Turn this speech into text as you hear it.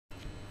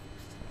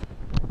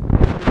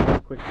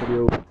quick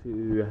video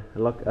to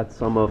look at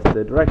some of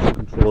the direction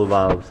control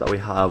valves that we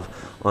have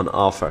on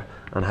offer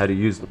and how to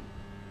use them.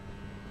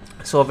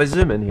 So if I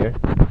zoom in here,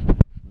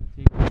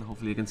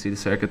 hopefully you can see the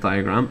circuit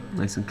diagram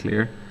nice and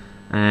clear.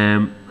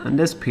 And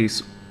this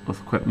piece of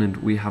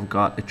equipment, we have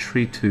got a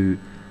 3-2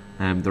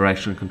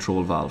 direction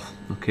control valve.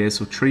 Okay,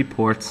 so 3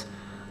 ports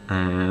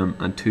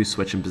and 2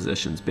 switching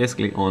positions,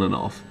 basically on and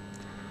off.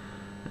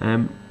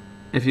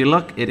 If you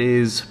look, it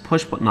is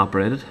push button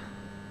operated.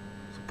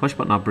 Push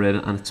button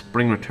operated, and it's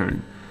spring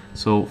return.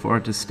 So for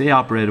it to stay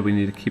operated, we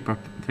need to keep our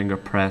finger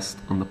pressed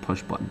on the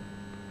push button.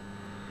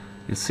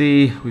 You'll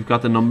see we've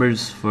got the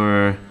numbers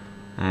for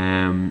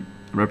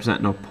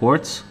representing our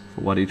ports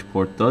for what each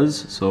port does.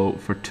 So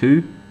for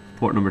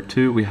port number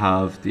 2, we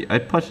have the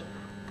output.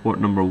 Port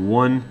number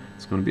 1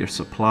 is going to be our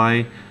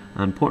supply,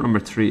 and port number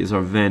 3 is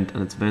our vent,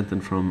 and it's venting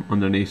from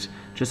underneath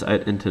just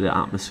out into the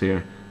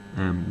atmosphere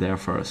there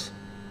for us.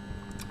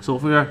 So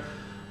if we are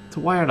to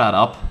wire that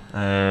up,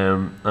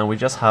 and we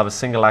just have a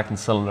single acting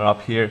cylinder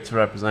up here to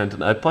represent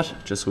an output,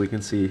 just so we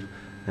can see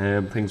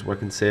things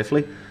working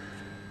safely.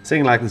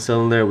 Single acting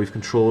cylinder, we've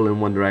control in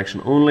one direction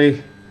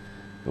only.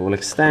 It will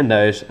extend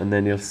out, and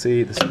then you'll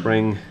see the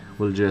spring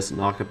will just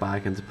knock it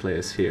back into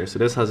place here. So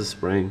this has a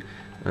spring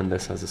and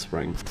this has a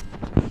spring.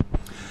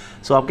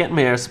 So I'm getting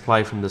my air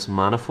supply from this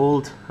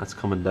manifold that's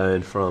coming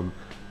down from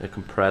a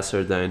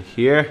compressor down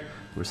here.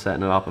 We're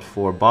setting it up at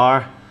 4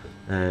 bar,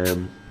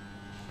 and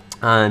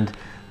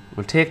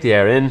we'll take the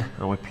air in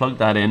and we plug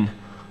that in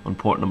on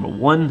port number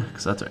 1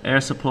 because that's our air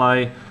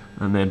supply,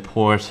 and then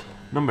port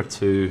number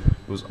 2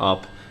 goes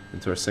up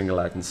into our single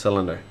acting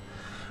cylinder.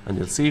 And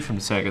you'll see from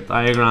the circuit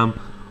diagram,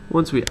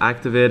 once we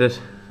activate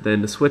it,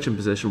 then the switching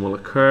position will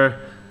occur,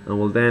 and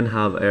we'll then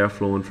have air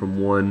flowing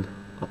from 1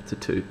 up to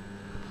 2.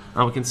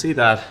 And we can see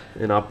that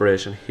in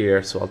operation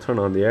here. So I'll turn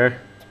on the air,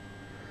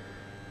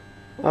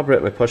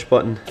 operate my push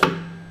button,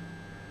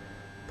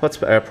 puts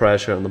the air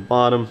pressure on the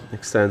bottom,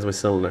 extends my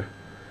cylinder.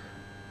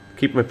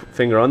 Keep my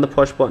finger on the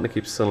push button to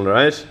keep the cylinder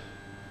out.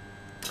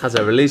 As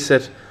I release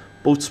it,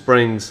 both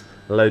springs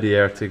allow the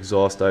air to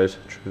exhaust out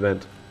through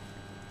vent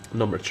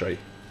number 3.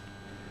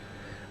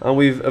 And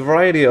we've a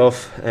variety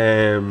of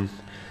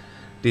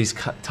these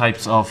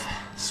types of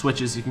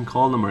switches, you can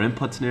call them, or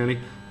inputs nearly,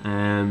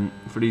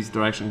 for these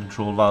direction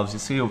control valves. You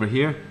see over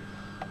here,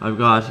 I've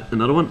got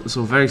another one,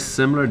 so very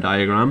similar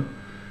diagram.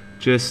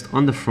 Just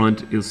on the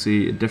front, you'll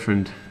see a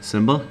different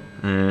symbol.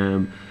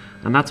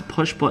 And that's a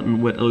push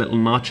button with a little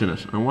notch in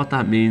it, and what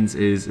that means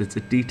is it's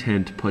a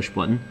detent push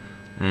button,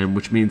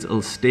 which means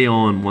it'll stay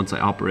on once I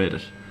operate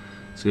it.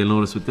 So you'll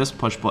notice with this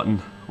push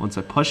button, once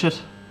I push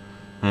it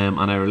and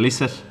I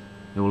release it,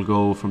 it will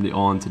go from the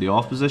on to the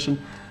off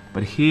position.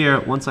 But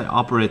here, once I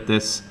operate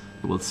this,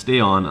 it will stay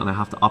on, and I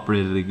have to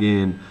operate it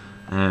again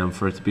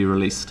for it to be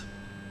released.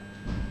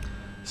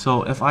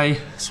 So if I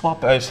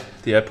swap out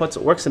the outputs,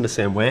 it works in the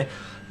same way.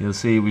 You'll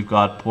see we've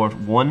got port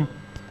 1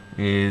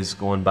 is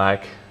going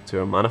back to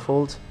our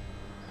manifold,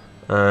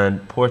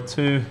 and port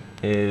 2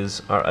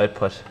 is our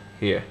output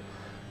here.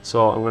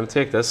 So I'm going to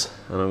take this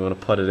and I'm going to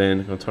put it in.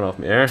 I'm going to turn off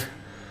my air.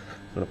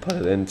 I'm going to put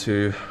it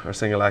into our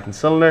single acting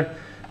cylinder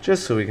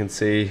just so we can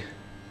see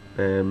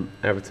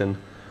everything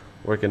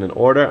working in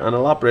order, and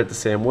I'll operate the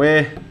same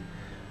way.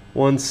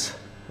 Once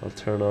I'll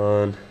turn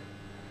on,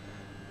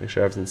 make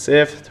sure everything's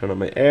safe, turn on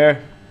my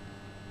air,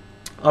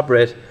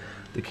 operate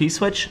the key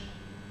switch.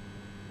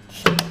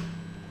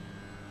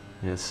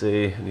 You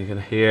see, and you can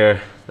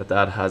hear that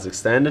that has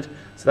extended,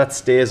 so that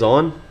stays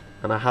on,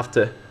 and I have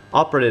to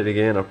operate it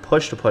again or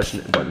push the push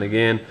button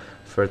again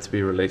for it to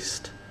be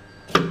released.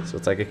 So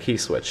it's like a key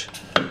switch.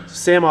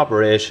 Same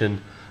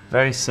operation,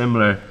 very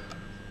similar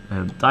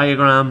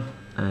diagram,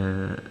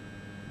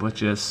 but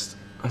just,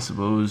 I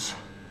suppose,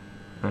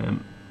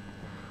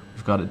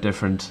 we've got a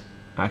different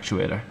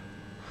actuator.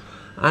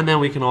 And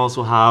then we can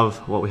also have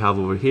what we have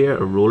over here,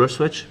 a roller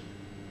switch.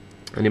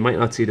 And you might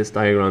not see this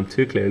diagram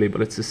too clearly,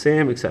 but it's the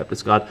same, except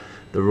it's got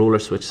the roller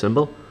switch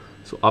symbol.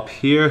 So up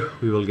here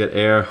we will get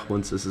air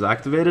once this is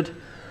activated,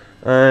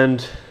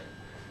 and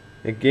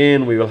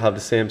again we will have the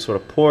same sort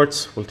of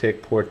ports. We'll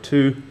take port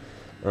 2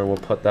 and we'll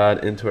put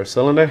that into our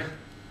cylinder.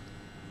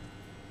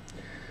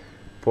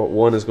 Port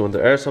 1 is going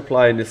to air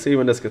supply, and you'll see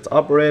when this gets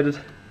operated,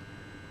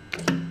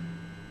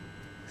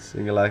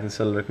 single acting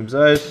cylinder comes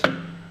out, when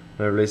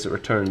I release it,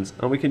 returns.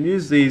 And we can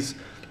use these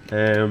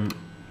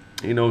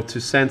you know, to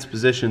sense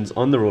positions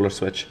on the roller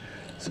switch.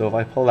 So if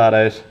I pull that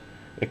out,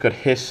 it could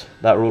hit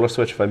that roller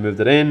switch if I moved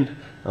it in,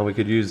 and we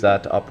could use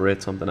that to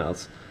operate something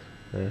else.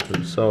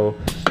 So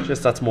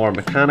just that's more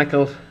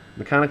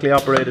mechanically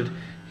operated.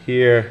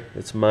 Here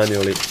it's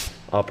manually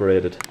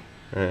operated.